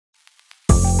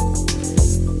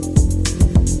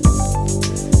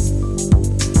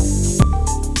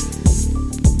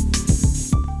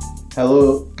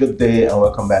Hello, good day, and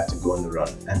welcome back to Go on the Run.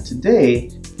 And today,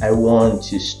 I want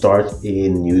to start a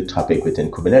new topic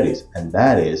within Kubernetes, and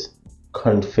that is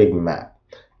config map.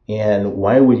 And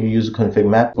why would you use a config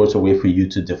map? It's a way for you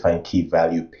to define key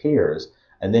value pairs,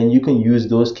 and then you can use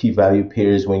those key value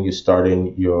pairs when you start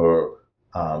in your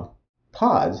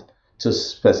pods to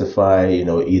specify,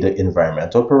 either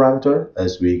environmental parameter,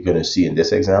 as we're going to see in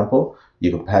this example. You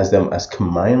can pass them as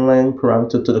command line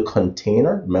parameter to the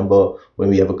container. Remember, when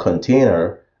we have a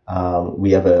container, we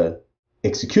have a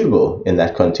executable in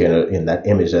that container, in that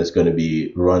image that's going to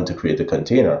be run to create the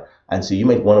container. And so you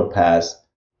might want to pass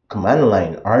command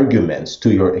line arguments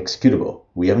to your executable.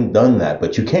 We haven't done that,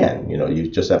 but you can. You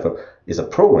just have it's a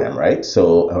program, right?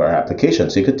 So, or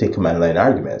application. So you could take command line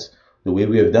arguments. The way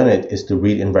we have done it is to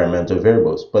read environmental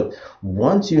variables. But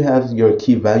once you have your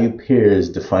key value pairs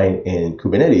defined in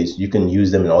Kubernetes, you can use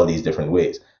them in all these different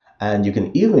ways. And you can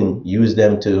even use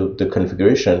them to the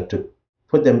configuration to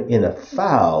put them in a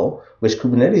file, which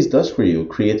Kubernetes does for you.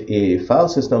 Create a file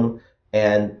system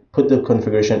and put the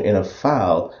configuration in a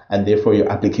file, and therefore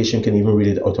your application can even read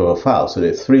it out of a file. So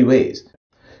there are 3 ways.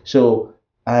 So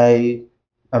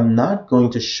I'm not going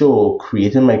to show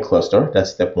creating my cluster.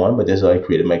 That's step 1, but this is how I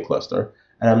created my cluster.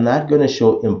 And I'm not going to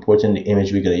show importing the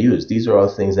image we're going to use. These are all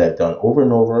things that I've done over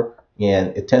and over,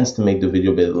 and it tends to make the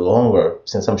video a bit longer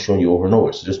since I'm showing you over and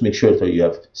over. So just make sure that you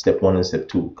have step 1 and step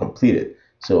 2 completed.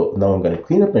 So now I'm going to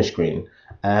clean up my screen.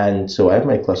 And so I have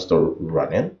my cluster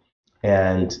running,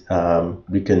 and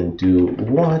we can do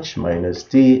watch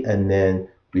 -d, and then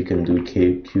we can do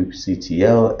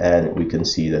kubectl, and we can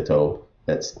see that,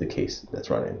 that's the case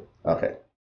that's running. Okay.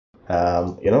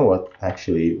 You know what?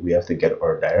 Actually, we have to get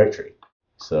our directory.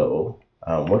 So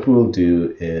what we'll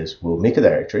do is we'll make a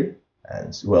directory,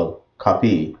 and we'll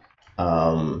copy,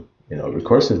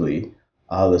 recursively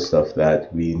all the stuff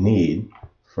that we need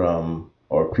from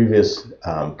our previous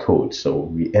code. So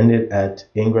we ended at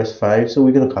ingress 5, so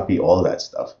we're going to copy all that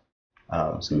stuff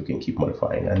so we can keep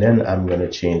modifying. And then I'm going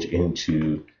to change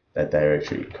into that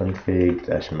directory,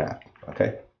 config-map.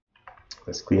 Okay.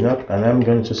 Let's clean up, and I'm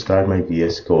going to start my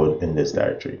VS Code in this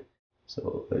directory.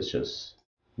 So let's just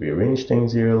rearrange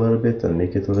things here a little bit and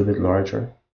make it a little bit larger.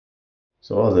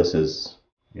 So all this is,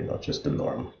 just the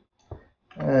norm.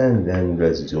 And then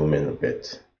let's zoom in a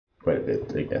bit, quite a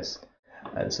bit, I guess.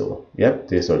 And so, yep,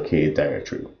 there's our K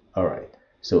directory. All right,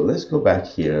 so let's go back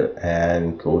here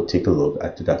and go take a look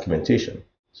at the documentation.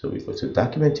 So we go to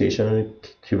documentation on the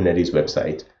Kubernetes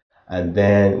website. And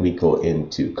then we go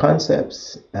into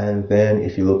concepts, and then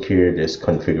if you look here, there's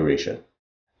configuration.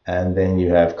 And then you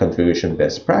have configuration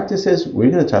best practices.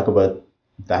 We're going to talk about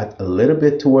that a little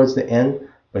bit towards the end,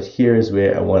 but here's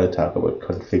where I want to talk about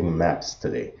config maps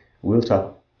today. We'll talk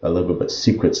a little bit about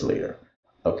secrets later.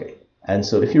 Okay, and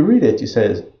so if you read it, it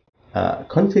says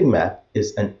config map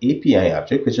is an API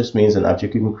object, which just means an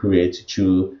object you can create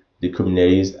through the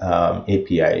Kubernetes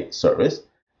API service,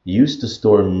 used to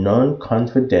store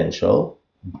non-confidential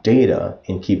data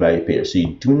in key value pairs. So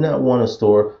you do not want to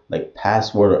store like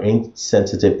password or any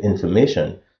sensitive information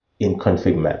in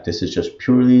config map. This is just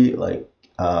purely like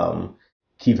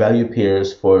key value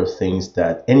pairs for things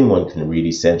that anyone can read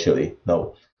essentially.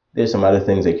 Now, there's some other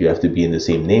things like you have to be in the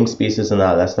same namespaces and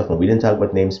all that stuff. And we didn't talk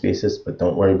about namespaces, but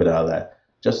don't worry about all that.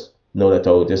 Just know that,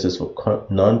 this is for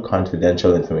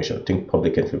non-confidential information. Think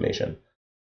public information.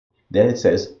 Then it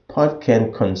says pods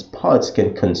can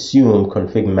consume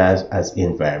config maps as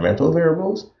environmental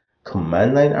variables,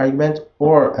 command line argument,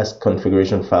 or as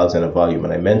configuration files in a volume.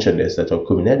 And I mentioned this, that our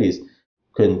Kubernetes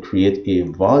can create a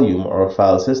volume or a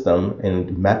file system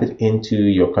and map it into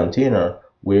your container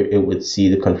where it would see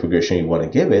the configuration you want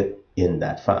to give it in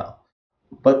that file.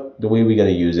 But the way we're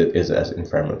going to use it is as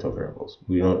environmental variables.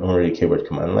 We don't really care about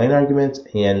command line arguments,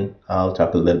 and I'll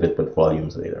talk a little bit about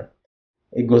volumes later.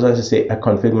 It goes on to say a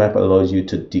config map allows you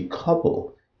to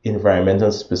decouple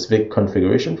environmental specific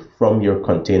configuration from your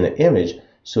container image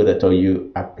so that your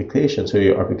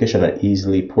application are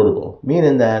easily portable.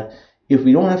 Meaning that if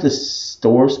we don't have to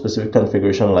store specific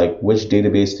configuration like which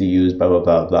database to use, blah, blah,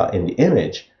 blah, blah, in the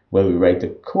image when we write the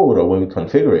code or when we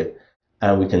configure it,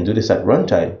 and we can do this at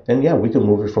runtime, then yeah, we can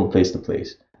move it from place to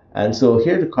place. And so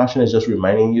here the caution is just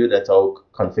reminding you that our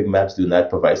config maps do not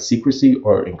provide secrecy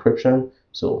or encryption.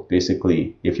 So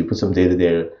basically, if you put some data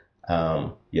there,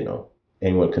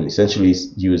 anyone can essentially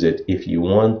use it. If you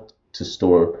want to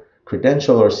store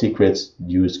credential or secrets,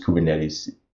 use Kubernetes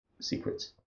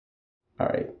secrets. All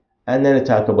right. And then I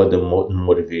talk about the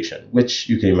motivation, which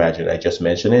you can imagine, I just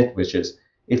mentioned it, which is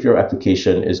if your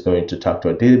application is going to talk to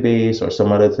a database or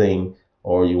some other thing,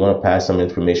 or you want to pass some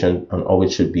information on how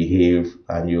it should behave,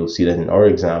 and you'll see that in our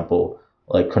example,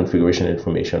 like configuration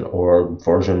information or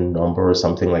version number or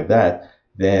something like that,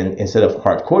 then instead of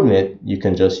hard coding it, you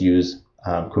can just use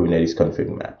Kubernetes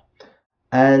config map.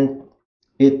 And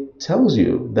it tells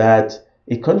you that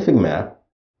a config map,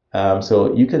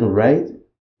 so you can write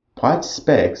pod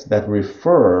specs that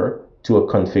refer to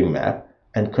a config map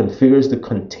and configures the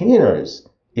containers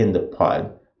in the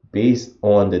pod based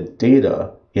on the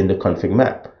data in the config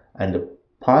map. And the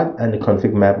pod and the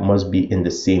config map must be in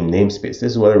the same namespace. This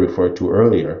is what I referred to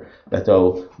earlier, that,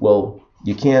 oh, well,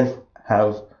 you can't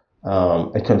have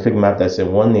a config map that's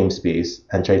in one namespace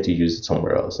and try to use it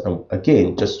somewhere else. And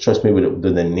again, just trust me with the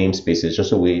namespace is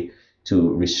just a way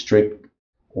to restrict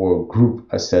or group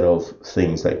a set of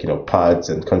things like, pods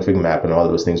and config map and all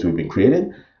those things we've been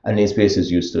creating. And namespace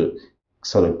is used to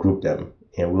sort of group them.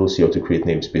 And we'll see how to create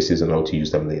namespaces and how to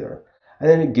use them later. And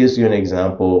then it gives you an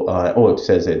example. It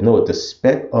says that, no, the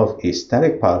spec of a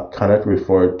static pod cannot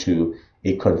refer to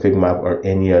a config map or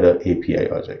any other API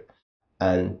object.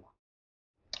 And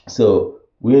so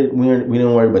we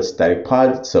don't worry about static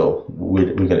pod, so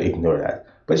we're going to ignore that.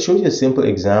 But it shows you a simple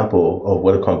example of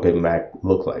what a config map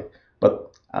look like.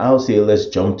 But I'll say let's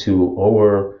jump to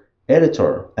our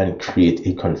editor and create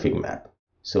a config map.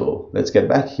 So let's get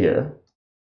back here,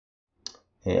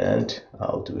 and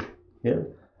I'll do it here.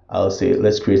 I'll say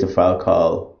let's create a file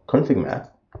called config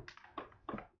map,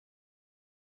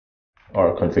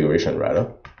 or configuration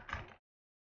rather.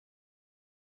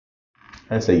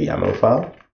 And it's a YAML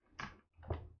file.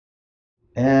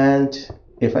 And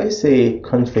if I say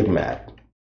config map,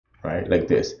 right, like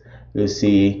this, you'll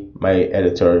see my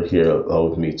editor here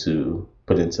allowed me to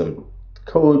put in some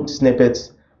code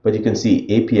snippets, but you can see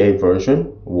API version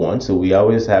 1. So we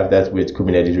always have that with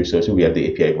Kubernetes resources. We have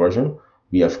the API version,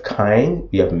 we have kind,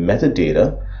 we have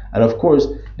metadata, and of course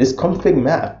this config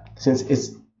map, since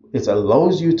it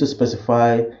allows you to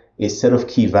specify a set of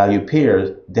key value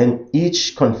pairs, then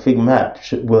each config map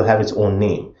will have its own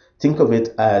name. Think of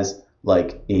it as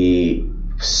like a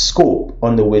scope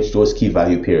under which those key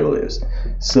value pair lives.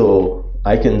 So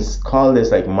I can call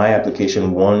this like my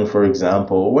application 1, for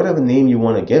example, whatever name you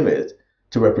want to give it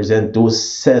to represent those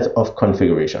set of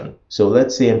configuration. So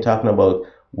let's say I'm talking about,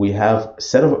 we have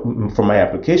set of, for my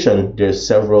application, there's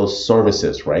several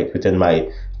services, right, within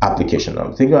my application.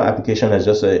 I'm thinking of application as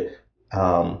just a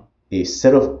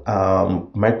set of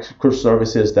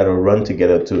microservices that are run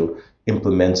together to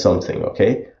implement something,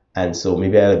 okay? And so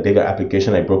maybe I had a bigger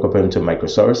application, I broke up into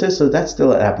microservices, so that's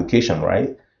still an application,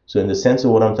 right? So in the sense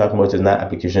of what I'm talking about is that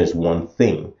application is one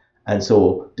thing. And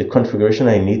so the configuration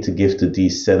I need to give to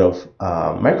these set of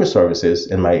microservices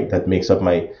that makes up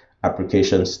my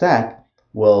application stack,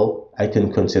 well, I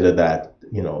can consider that,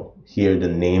 here the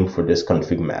name for this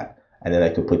config map, and then I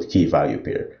could put key value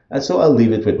pair. And so I'll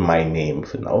leave it with my name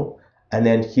for now. And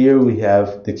then here we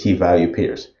have the key value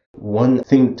pairs. One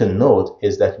thing to note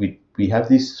is that we have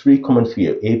these three common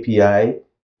fields: API,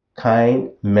 kind,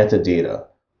 metadata.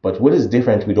 But what is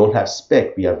different, we don't have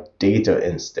spec, we have data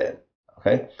instead,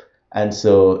 okay? And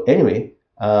so anyway,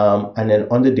 and then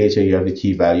on the data, you have the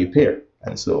key value pair.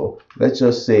 And so let's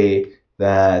just say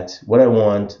that what I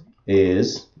want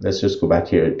is, let's just go back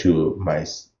here to my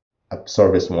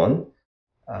service one,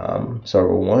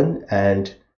 server one,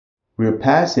 and we're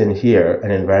passing here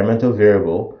an environmental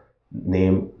variable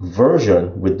named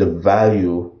version with the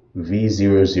value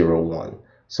v001.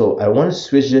 So I want to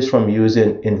switch this from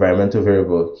using environmental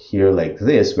variable here like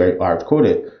this, very hard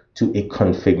coded, to a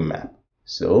config map.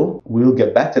 So we'll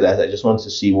get back to that. I just want to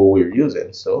see what we're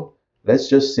using. So let's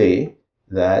just say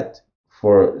that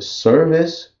for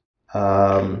service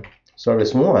one,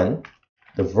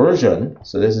 the version,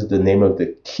 so this is the name of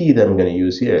the key that I'm going to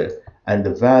use here, and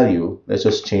the value, let's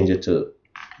just change it to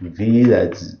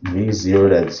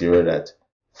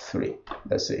v0.0.3,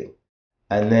 let's see.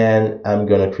 And then I'm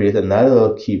going to create another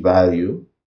little key value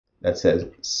that says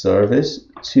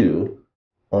service2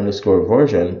 underscore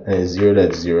version, and it's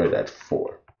 0.0.4.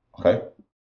 Okay.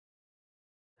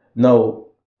 Now,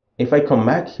 if I come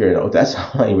back here now, that's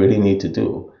all I really need to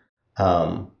do.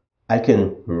 I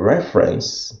can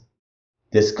reference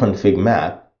this config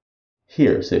map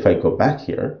here. So if I go back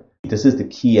here, this is the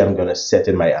key I'm going to set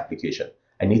in my application.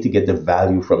 I need to get the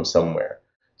value from somewhere.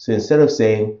 So instead of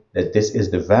saying that this is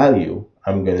the value,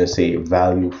 I'm going to say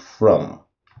value from.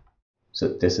 So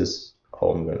this is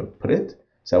how I'm going to put it.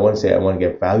 So I want to say I want to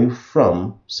get value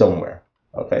from somewhere.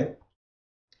 Okay.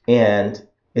 And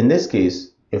in this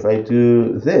case, if I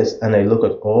do this and I look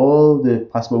at all the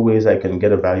possible ways I can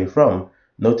get a value from,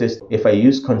 notice if I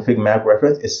use config map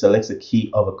reference, it selects a key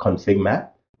of a config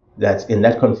map. That's in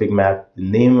that config map, the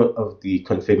name of the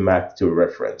config map to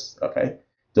reference. Okay.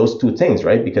 Those two things,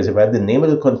 right? Because if I have the name of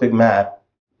the config map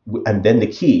and then the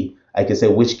key, I can say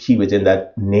which key within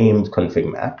that named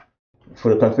config map.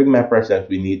 For the config map reference,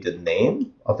 we need the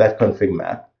name of that config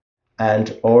map,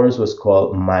 and ours was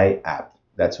called my app.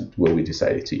 That's what we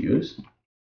decided to use.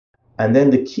 And then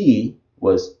the key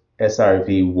was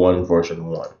SRV1 version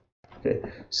 1. Okay,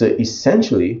 so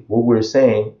essentially what we're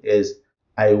saying is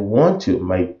I want to,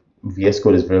 my VS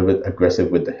Code is very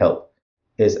aggressive with the help,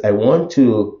 is I want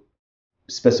to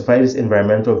specify this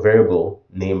environmental variable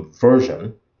named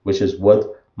version, which is what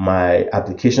my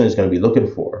application is going to be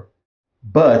looking for.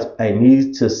 But I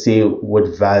need to say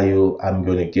what value I'm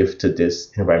going to give to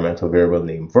this environmental variable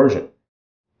named version.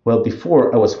 Well,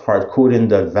 before I was hard coding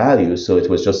the value, so it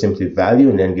was just simply value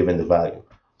and then given the value.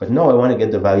 But now I want to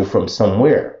get the value from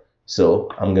somewhere. So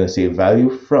I'm going to say value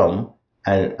from,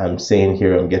 and I'm saying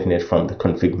here I'm getting it from the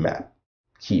config map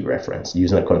key reference,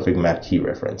 using a config map key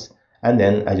reference. And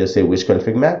then I just say which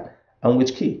config map and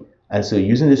which key. And so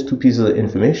using these two pieces of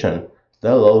information,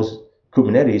 that allows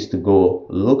Kubernetes to go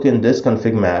look in this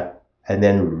config map and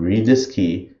then read this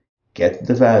key, get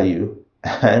the value,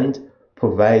 and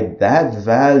provide that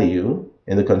value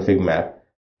in the config map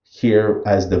here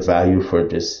as the value for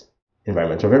this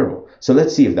environmental variable. So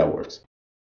let's see if that works.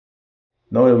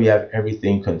 Now that we have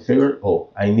everything configured, oh,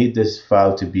 I need this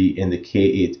file to be in the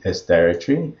K8s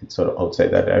directory. It's sort of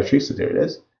outside that directory, so there it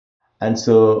is. And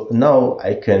so now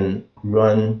I can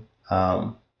run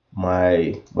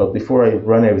well, before I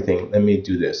run everything, let me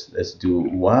do this. Let's do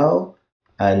while.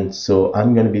 And so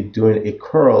I'm going to be doing a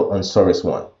curl on service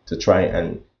 1 to try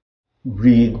and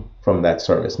read from that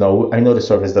service. Now, I know the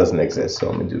service doesn't exist, so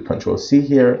I'm going to do Control C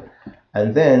here.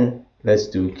 And then let's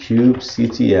do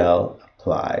kubectl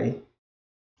apply,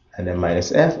 and then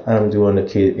 -f, and I'm doing the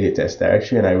K8s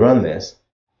directory, and I run this.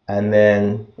 And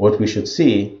then what we should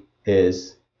see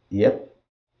is, yep,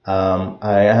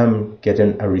 I am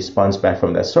getting a response back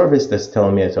from that service that's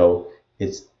telling me that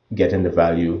it's getting the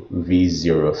value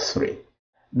v03.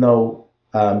 Now,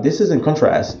 this is in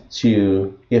contrast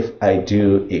to if I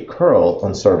do a curl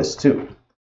on service 2.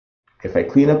 If I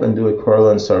clean up and do a curl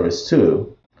on service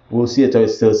 2, we'll see that it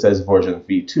still says version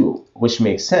v2, which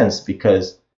makes sense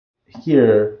because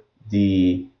here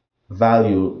the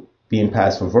value being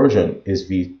passed for version is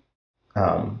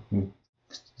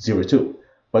v02.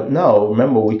 But now,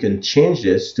 remember, we can change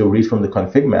this to read from the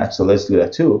config map. So let's do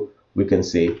that too. We can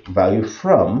say value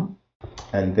from,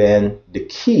 and then the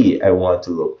key I want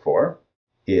to look for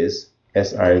is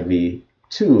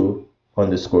SRV2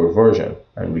 underscore version.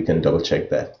 And we can double check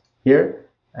that here,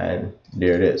 and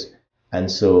there it is. And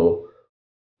so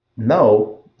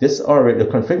now this already, the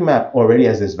config map already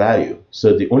has this value.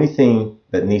 So the only thing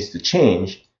that needs to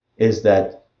change is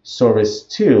that service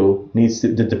 2 needs to,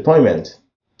 the deployment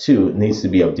 2 needs to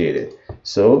be updated.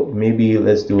 So maybe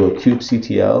let's do a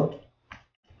kubectl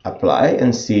apply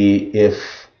and see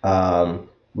if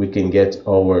we can get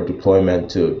our deployment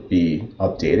to be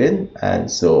updated. And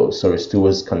so service 2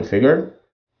 was configured,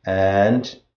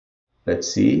 and let's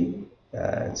see,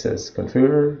 it says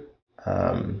configure.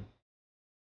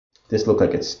 This looked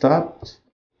like it stopped.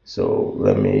 So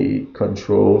let me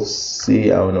Control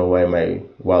C. I don't know why my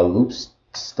while loops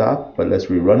stopped, but let's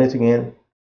rerun it again.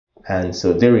 And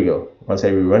so there we go. Once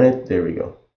I rerun it, there we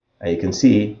go. And you can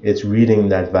see it's reading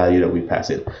that value that we pass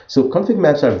in. So config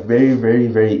maps are very, very,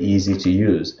 very easy to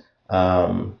use.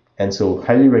 And so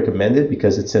highly recommended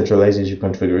because it centralizes your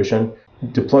configuration.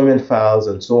 Deployment files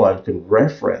and so on can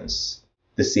reference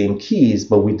the same keys,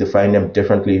 but we define them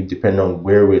differently depending on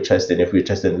where we're testing. If we're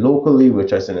testing locally, we're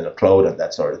testing in the cloud and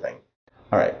that sort of thing.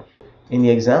 All right. In the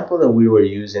example that we were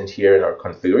using here in our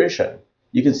configuration,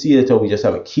 you can see that we just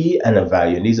have a key and a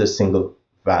value, and these are single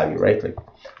value, right?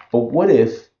 But what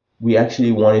if we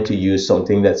actually wanted to use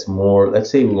something that's more, let's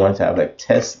say we want to have like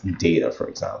test data, for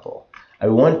example. I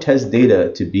want test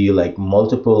data to be like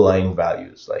multiple line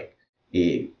values, like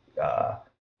a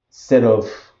set of,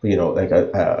 like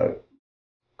a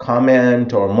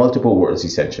comment or multiple words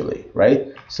essentially,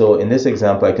 right? So in this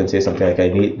example, I can say something like I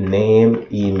need name,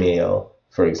 email,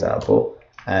 for example,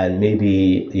 and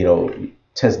maybe,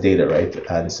 test data, right?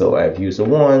 And so I have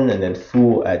user1 and then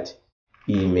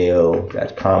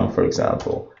foo@email.com, for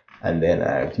example. And then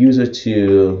I have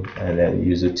user2 and then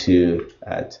user2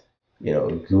 at,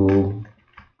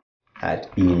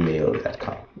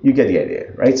 goo@email.com. You get the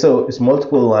idea, right? So it's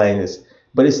multiple lines,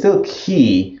 but it's still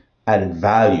key and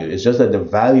value. It's just that the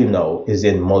value now is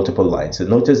in multiple lines. So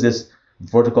notice this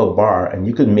vertical bar, and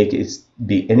you can make it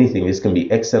be anything. This can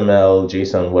be XML,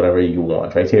 JSON, whatever you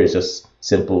want. Right here is just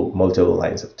simple multiple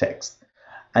lines of text.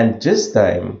 And this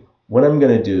time, what I'm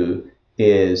going to do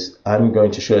is I'm going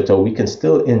to show that we can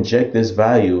still inject this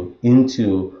value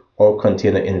into our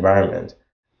container environment.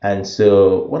 And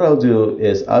so what I'll do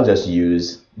is I'll just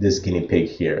use this guinea pig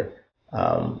here,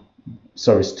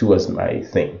 service 2 as my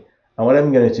thing. And what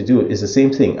I'm going to do is the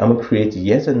same thing. I'm going to create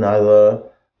yet another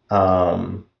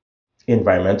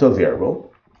environmental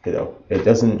variable. It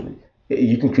doesn't,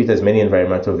 you can create as many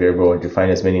environmental variables or define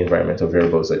as many environmental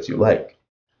variables that you like.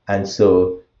 And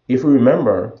so if we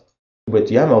remember with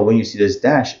YAML, when you see this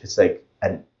dash, it's like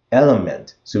an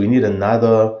element. So we need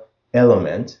another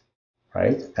element,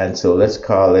 right? And so let's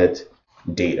call it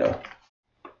data,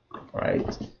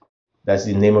 right? That's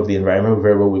the name of the environmental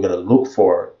variable we're going to look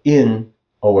for in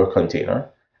our container.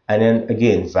 And then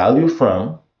again, value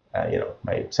from,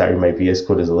 my VS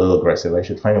Code is a little aggressive. I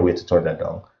should find a way to turn that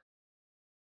down.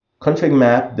 Config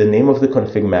map, the name of the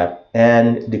config map,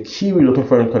 and the key we're looking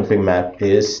for in config map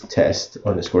is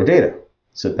test_data.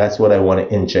 So that's what I want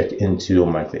to inject into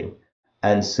my thing.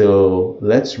 And so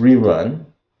let's rerun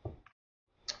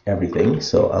everything.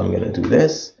 So I'm going to do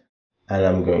this, and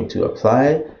I'm going to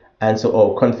apply. And so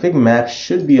our config map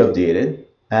should be updated,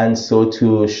 and so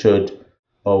too should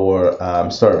our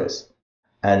service.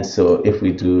 And so if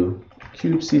we do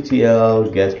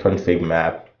kubectl get config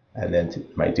map, and then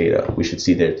my data, we should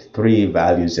see there's 3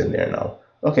 values in there now.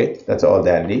 Okay, that's all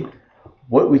dandy.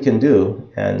 What we can do,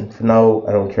 and for now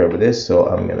I don't care about this, so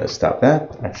I'm going to stop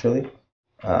that actually.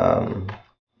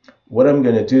 What I'm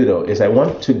going to do though is I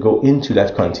want to go into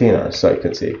that container, so I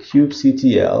can say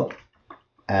kubectl,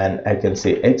 and I can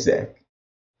say exec,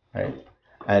 right?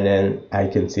 And then I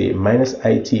can say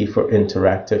 -it for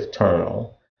interactive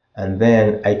terminal, and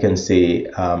then I can say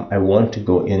I want to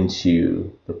go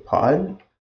into the pod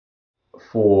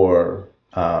for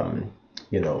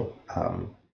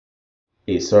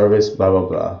a service blah blah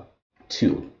blah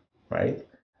 2, right?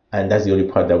 And that's the only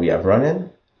part that we have running.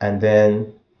 And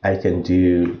then I can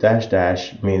do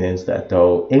 -- means that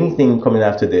though anything coming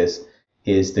after this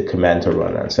is the command to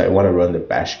run on. So I want to run the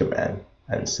bash command.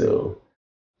 And so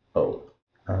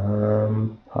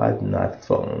pod not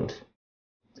found.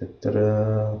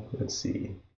 Let's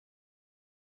see.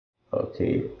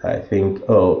 Okay, I think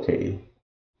okay.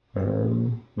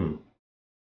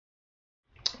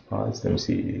 Pods, let me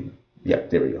see. Yeah,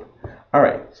 there we go. All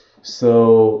right.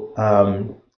 So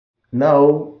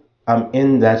now I'm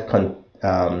in that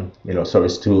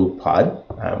service 2 pod,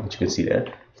 which you can see there.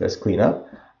 Let's clean up.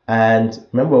 And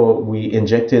remember, we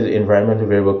injected an environmental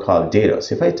variable called data.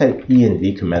 So if I type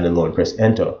env command alone and press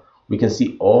enter, we can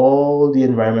see all the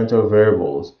environmental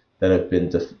variables that have been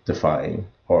defined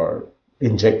or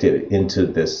injected into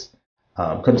this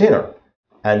container.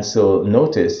 And so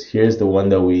notice here's the one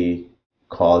that we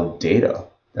call data.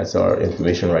 That's our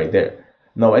information right there.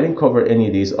 Now I didn't cover any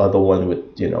of these other one with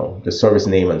the service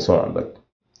name and so on, but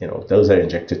those are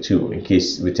injected too, in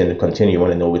case within the container you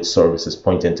want to know which service is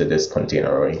pointing to this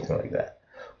container or anything like that.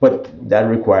 But that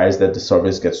requires that the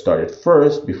service gets started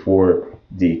first before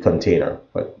the container.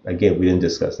 But again, we didn't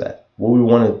discuss that.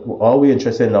 All we're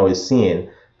interested in now is seeing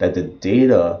that the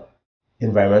data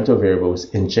environmental variable is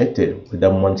injected with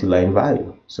that multi-line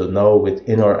value. So now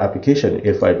within our application,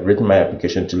 if I'd written my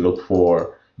application to look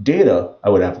for data, I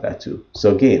would have that too.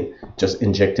 So again, just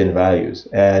injecting values.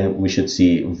 And we should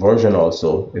see version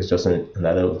also is just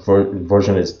another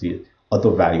version is the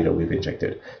other value that we've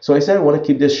injected. So I said I want to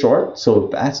keep this short. So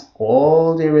that's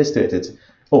all there is to it.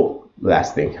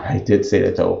 Last thing, I did say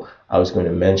that I was going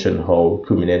to mention how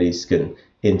Kubernetes can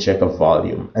inject a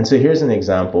volume. And so here's an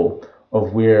example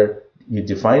of where you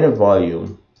define a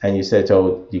volume and you set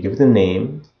out, you give it a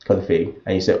name, config,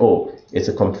 and you say, it's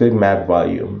a config map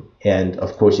volume. And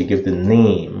of course, you give the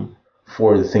name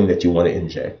for the thing that you want to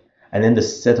inject, and then the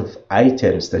set of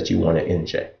items that you want to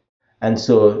inject. And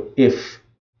so if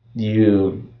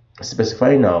you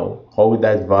specify now how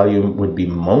that volume would be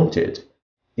mounted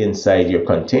inside your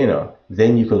container,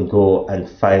 then you can go and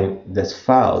find this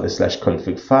file, this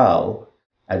 /config file.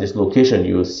 At this location,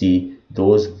 you will see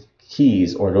those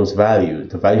keys or those values,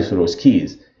 the values for those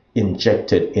keys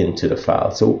injected into the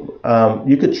file. So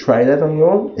you could try that on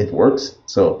your own. It works.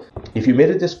 So if you made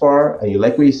it this far and you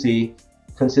like what you see,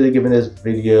 consider giving this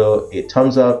video a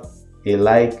thumbs up, a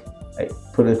like,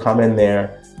 put a comment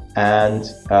there. And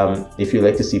if you'd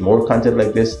like to see more content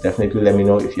like this, definitely let me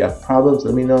know. If you have problems,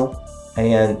 let me know.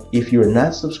 And if you're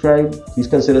not subscribed, please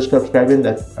consider subscribing.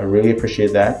 I really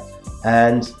appreciate that.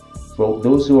 And for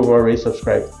those who have already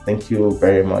subscribed, thank you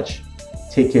very much.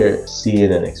 Take care. See you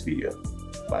in the next video.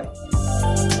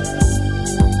 Bye.